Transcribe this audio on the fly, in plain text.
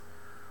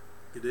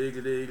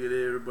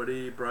G'day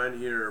everybody. Brian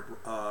here,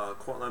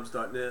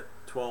 quantlabs.net,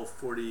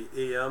 12:40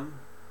 a.m.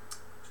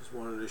 Just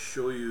wanted to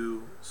show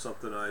you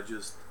something I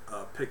just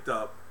picked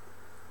up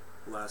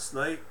last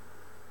night.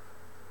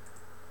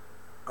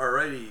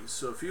 Alrighty,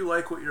 so if you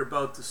like what you're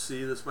about to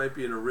see, this might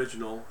be an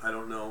original, I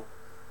don't know.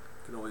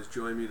 You can always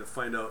join me to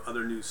find out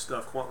other new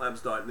stuff,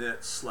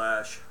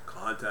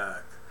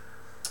 quantlabs.net/contact.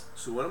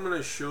 So what I'm going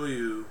to show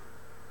you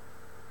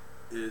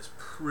is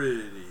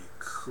pretty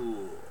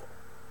cool.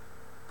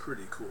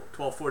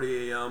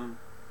 12:40 a.m.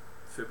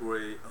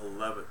 February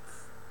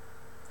 11th.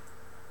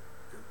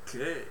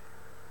 Okay.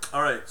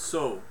 Alright,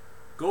 so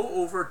go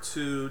over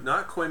to,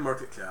 not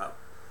CoinMarketCap,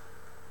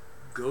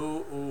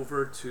 go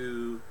over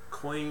to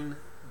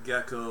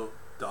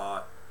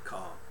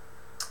CoinGecko.com.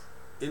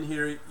 In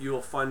here you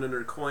will find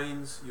under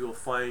coins, you will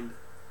find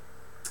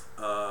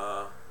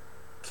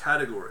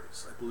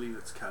categories. I believe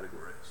it's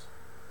categories.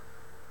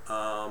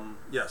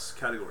 Yes,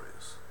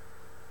 categories.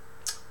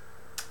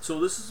 So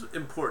this is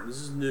important,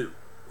 this is new,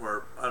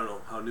 or I don't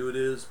know how new it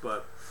is,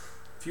 but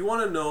if you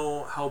want to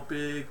know how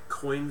big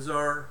coins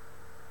are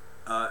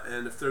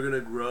and if they're going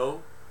to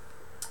grow,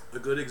 a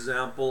good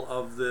example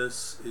of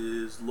this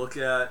is look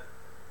at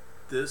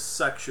this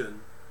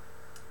section.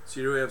 So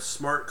here we have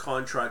smart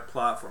contract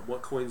platform.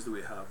 What coins do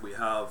we have? We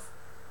have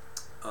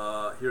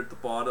here at the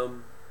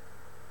bottom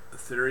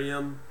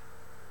Ethereum,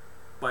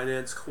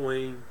 Binance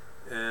Coin,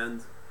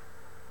 and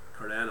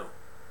Cardano.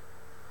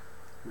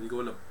 When you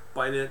go into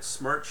Binance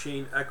Smart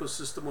Chain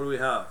ecosystem, what do we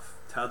have?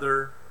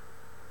 Tether,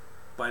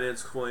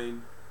 Binance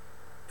Coin,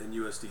 and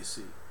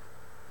USDC.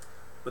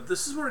 But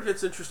this is where it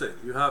gets interesting.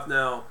 You have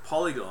now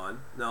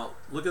Polygon. Now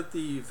look at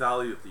the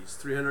value of these,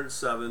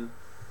 307,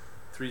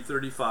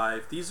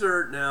 335. These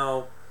are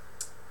now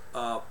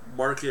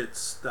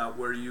markets that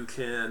where you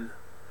can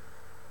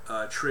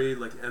trade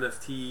like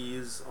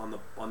NFTs on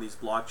these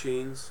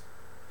blockchains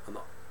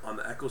on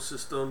the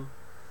ecosystem.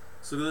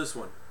 So look at this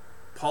one,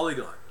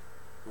 Polygon.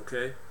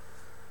 Okay.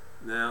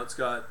 Now it's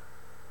got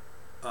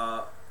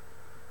the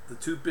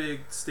two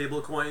big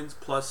stable coins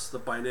plus the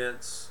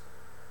Binance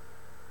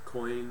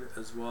coin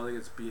as well. I think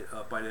it's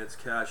Binance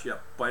Cash. Yeah,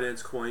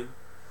 Binance Coin.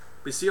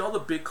 But you see all the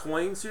big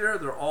coins here?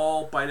 They're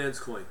all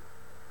Binance Coin.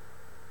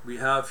 We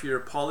have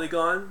here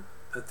Polygon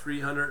at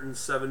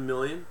 307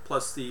 million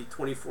plus the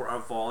 24-hour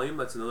volume.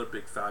 That's another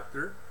big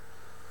factor.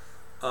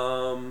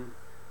 But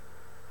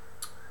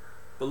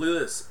look at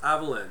this,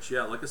 Avalanche.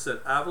 Yeah, like I said,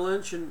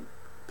 Avalanche and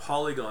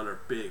Polygon are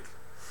big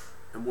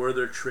and where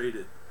they're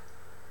traded.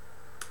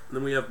 And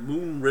then we have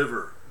Moon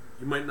River.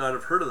 You might not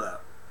have heard of that,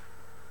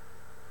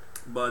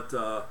 but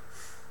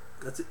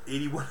that's at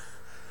 81.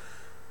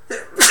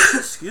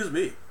 Excuse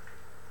me.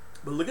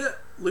 But look at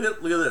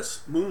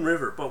this Moon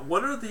River. But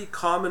what are the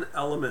common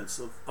elements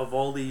of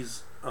all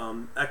these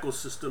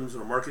ecosystems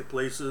or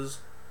marketplaces?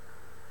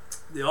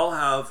 They all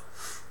have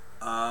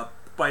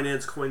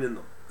Binance Coin in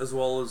them, as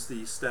well as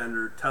the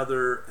standard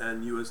Tether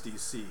and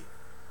USDC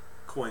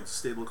coins,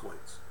 stable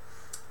coins.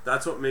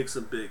 That's what makes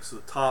them big. So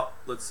the top,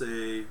 let's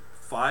say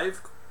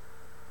 5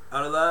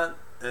 out of that,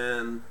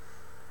 and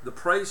the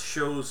price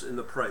shows in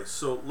the price.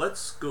 So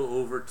let's go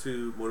over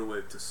to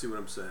MotoWave to see what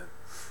I'm saying.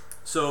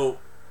 So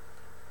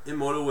in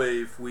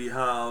MotoWave we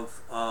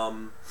have,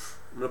 I'm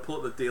going to pull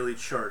up the daily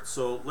chart.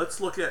 So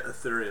let's look at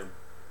Ethereum.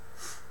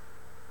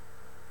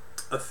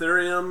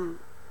 Ethereum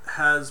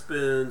has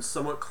been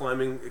somewhat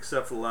climbing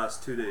except for the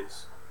last 2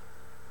 days.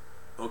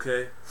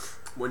 Okay,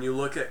 when you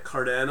look at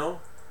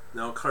Cardano,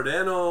 now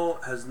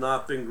Cardano has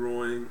not been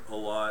growing a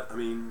lot. I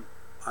mean,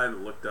 I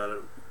haven't looked at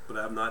it, but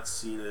I have not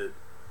seen it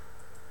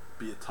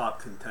be a top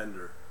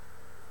contender.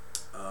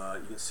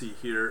 You can see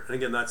here, and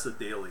again, that's the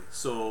daily.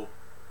 So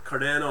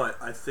Cardano,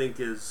 I think,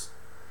 is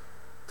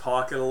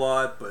talking a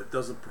lot, but it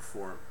doesn't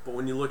perform. But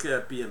when you look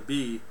at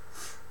BNB,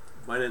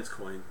 Binance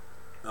Coin,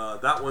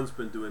 that one's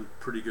been doing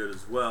pretty good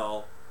as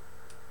well,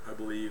 I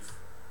believe.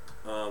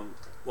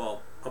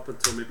 Well, up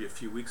until maybe a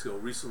few weeks ago.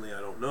 Recently, I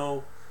don't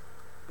know,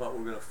 but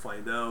we're gonna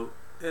find out.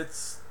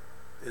 It's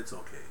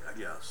okay, I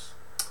guess.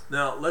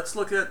 Now let's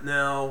look at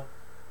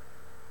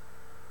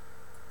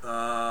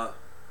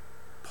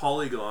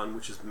Polygon,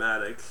 which is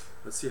Matic.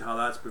 Let's see how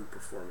that's been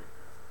performing.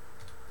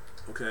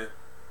 Okay,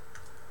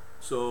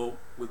 so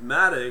with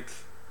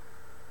Matic,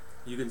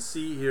 you can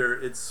see here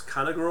it's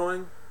kind of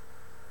growing,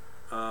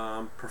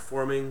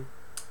 performing.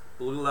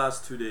 Look at the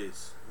last 2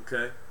 days.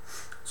 Okay,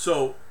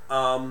 so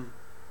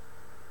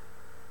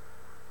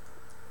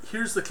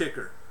here's the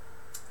kicker.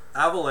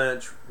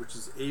 Avalanche, which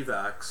is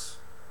AVAX,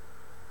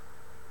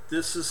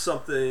 this is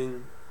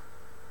something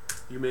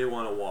you may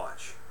want to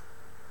watch.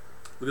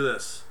 Look at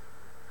this.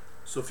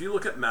 So if you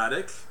look at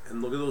Matic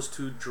and look at those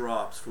 2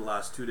 drops for the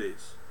last 2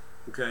 days,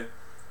 okay,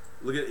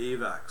 look at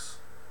AVAX,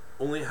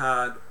 only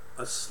had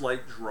a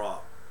slight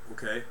drop.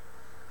 Okay,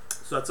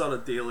 so that's on a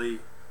daily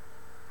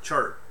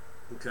chart.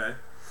 Okay,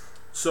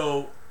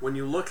 so when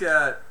you look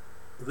at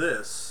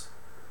this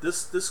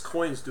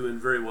coin's doing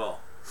very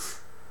well.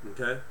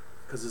 Okay,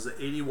 because there's an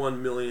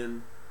 81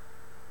 million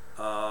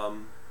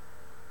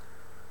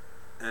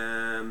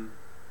and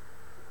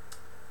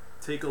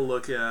take a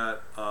look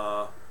at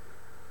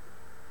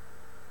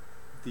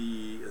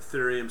the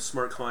Ethereum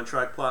smart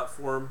contract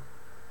platform.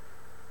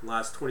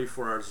 Last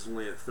 24 hours is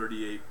only at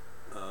 38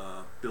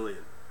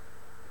 billion.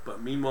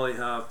 But meanwhile, you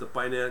have the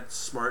Binance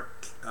Smart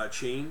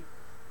Chain,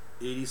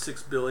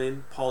 86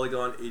 billion,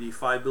 Polygon,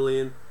 85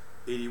 billion,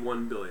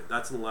 81 billion.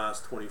 That's in the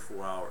last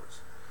 24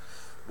 hours.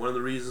 One of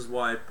the reasons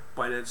why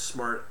Binance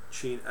Smart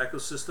Chain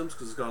ecosystems,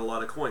 because it's got a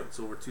lot of coins,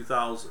 over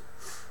 2,000.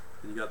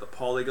 And you got the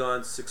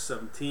Polygon,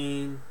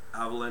 617,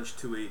 Avalanche,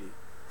 280.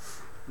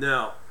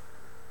 Now,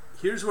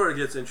 here's where it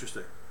gets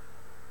interesting.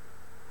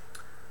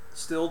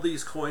 Still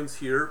these coins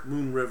here,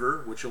 Moon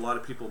River, which a lot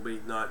of people may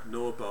not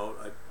know about.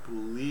 I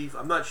believe,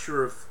 I'm not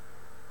sure if,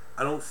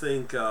 I don't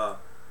think, I'm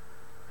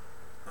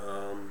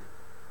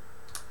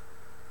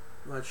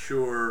not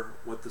sure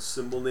what the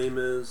symbol name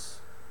is.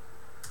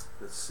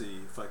 Let's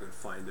see if I can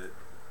find it.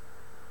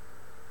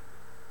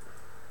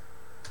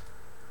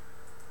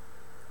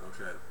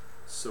 Okay,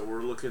 so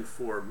we're looking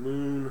for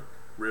Moon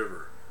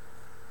River.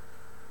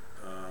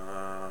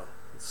 Let's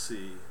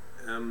see,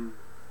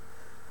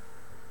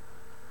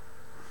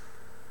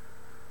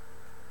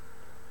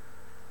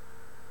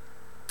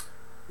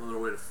 Another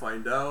way to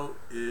find out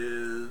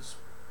is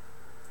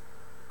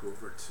go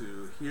over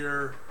to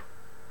here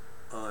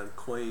on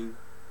Coin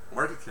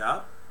Market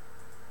Cap,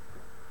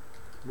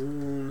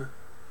 Moon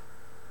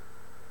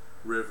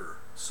River.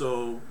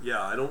 So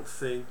yeah, I don't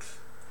think,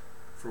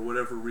 for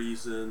whatever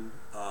reason,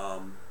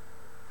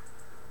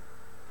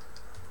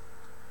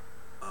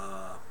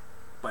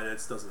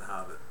 Binance doesn't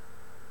have it.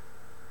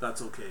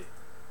 That's okay,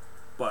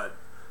 but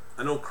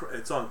I know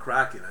it's on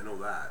Kraken. I know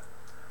that.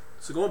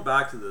 So going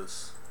back to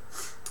this,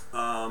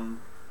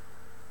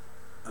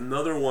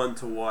 another one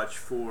to watch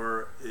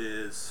for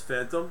is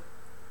Phantom.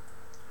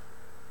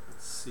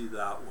 Let's see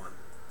that one.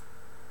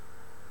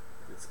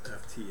 It's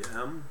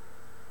FTM.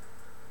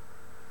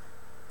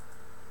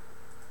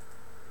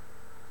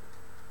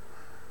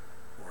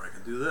 Or I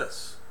can do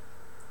this.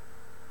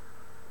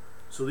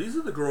 So these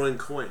are the growing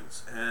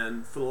coins,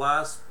 and for the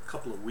last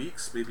couple of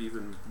weeks, maybe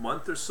even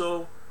month or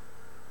so,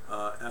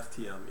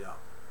 FTM, yeah.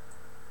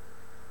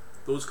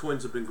 Those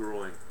coins have been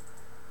growing.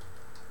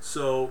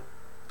 So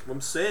what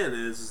I'm saying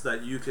is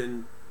that you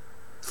can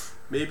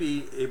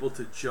maybe able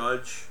to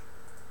judge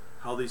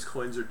how these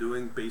coins are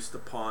doing based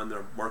upon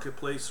their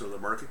marketplace or the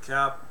market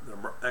cap, their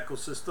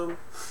ecosystem,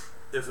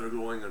 if they're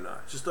growing or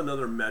not. Just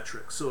another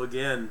metric. So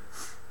again,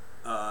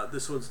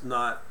 this one's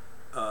not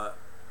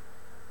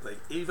like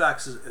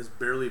AVAX has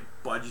barely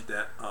budged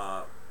at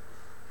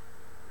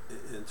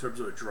in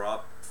terms of a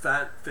drop.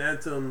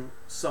 Phantom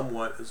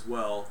somewhat as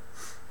well.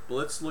 But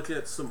let's look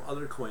at some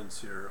other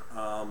coins here.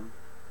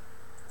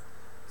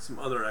 Some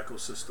other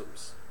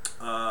ecosystems.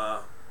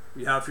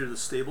 We have here the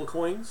stable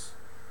coins.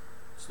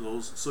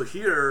 So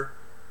here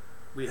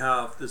we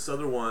have this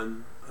other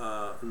one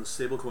in the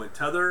stable coin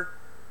Tether,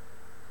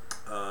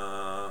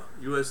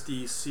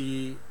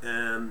 USDC,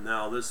 and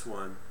now this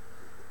one,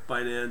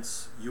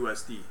 Binance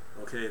USD.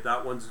 Okay,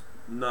 that one's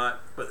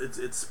not, but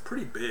it's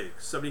pretty big,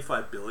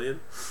 75 billion.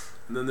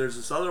 And then there's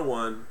this other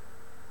one,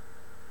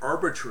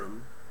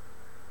 Arbitrum.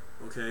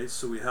 Okay,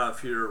 so we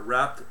have here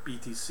Wrapped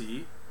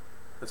BTC.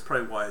 That's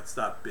probably why it's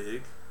that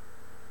big.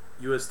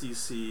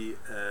 USDC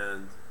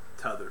and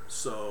Tether.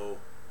 So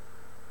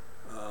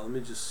let me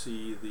just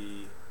see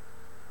the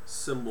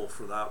symbol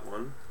for that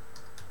one.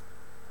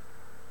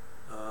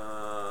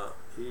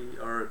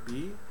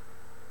 ARB.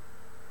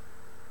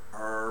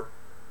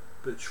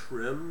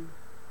 Arbitrum.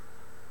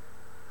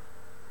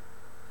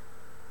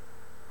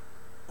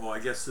 Oh, I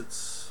guess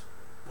it's,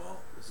 well,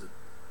 is it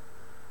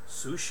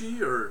Sushi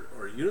or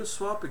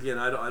Uniswap? Again,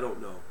 I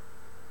don't know.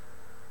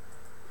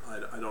 I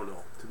don't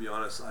know, to be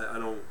honest. I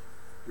don't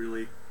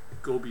really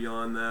go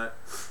beyond that.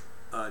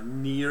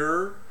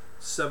 Near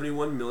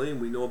 71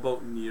 million, we know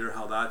about Near,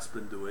 how that's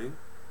been doing.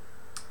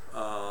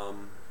 But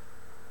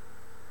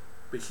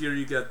here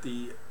you get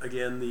the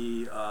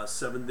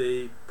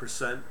 7-day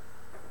percent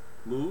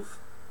move.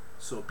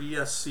 So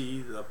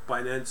BSC, the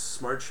Binance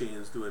Smart Chain,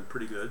 is doing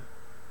pretty good.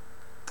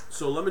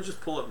 So let me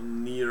just pull up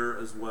Near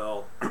as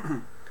well.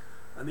 And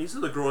these are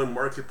the growing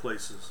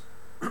marketplaces.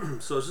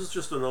 So this is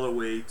just another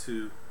way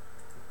to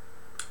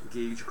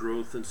gauge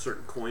growth in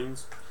certain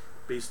coins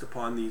based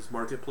upon these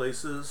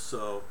marketplaces.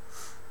 So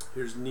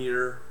here's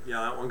Near.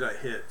 Yeah, that one got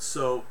hit.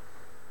 So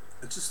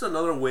it's just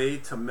another way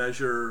to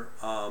measure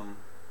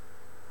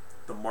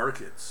the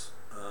markets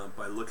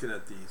by looking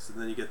at these. And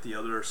then you get the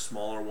other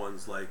smaller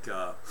ones, like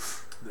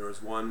there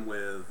was one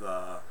with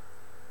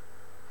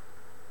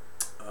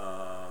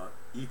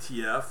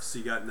ETF. So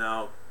you got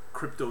now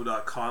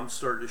Crypto.com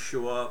starting to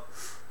show up.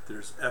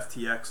 There's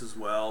FTX as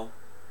well.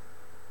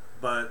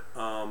 But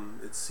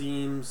it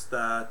seems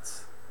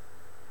that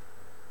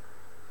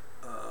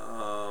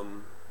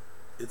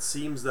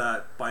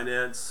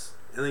Binance,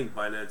 I think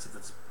Binance, if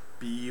it's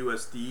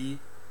BUSD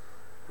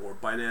or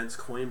Binance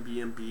Coin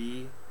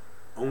BNB,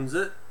 owns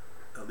it,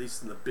 at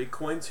least in the big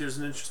coins. Here's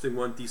an interesting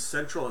one.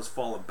 Decentral has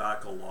fallen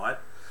back a lot.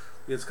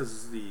 I think it's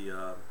because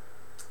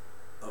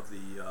of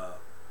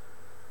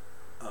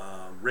the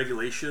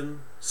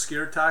regulation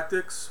scare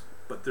tactics,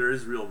 but there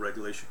is real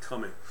regulation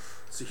coming.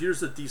 So here's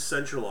the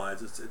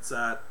decentralized. It's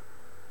at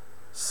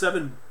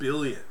 7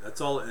 billion.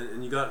 That's all,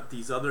 and you got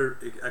these other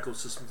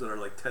ecosystems that are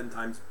like 10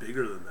 times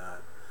bigger than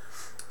that.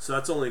 So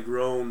that's only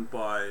grown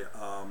by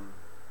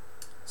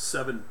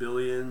 7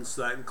 billion.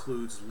 So that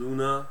includes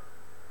Luna,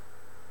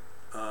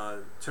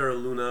 Terra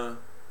Luna,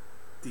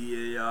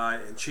 DAI,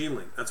 and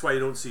Chainlink. That's why you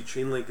don't see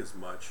Chainlink as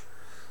much.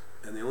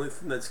 And the only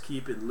thing that's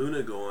keeping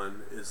Luna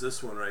going is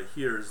this one right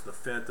here, is the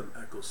Phantom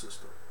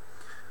ecosystem.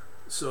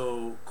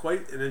 So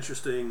quite an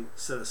interesting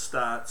set of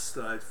stats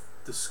that I've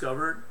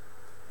discovered.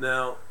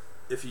 Now,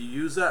 if you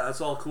use that,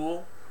 that's all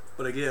cool.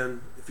 But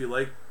again, if you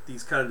like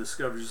these kind of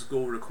discoveries, just go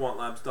over to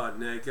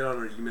quantlabs.net, get on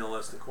our email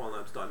list at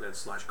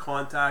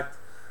quantlabs.net/contact.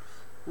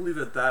 We'll leave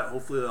it at that.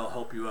 Hopefully that'll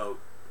help you out,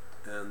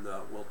 and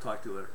we'll talk to you later.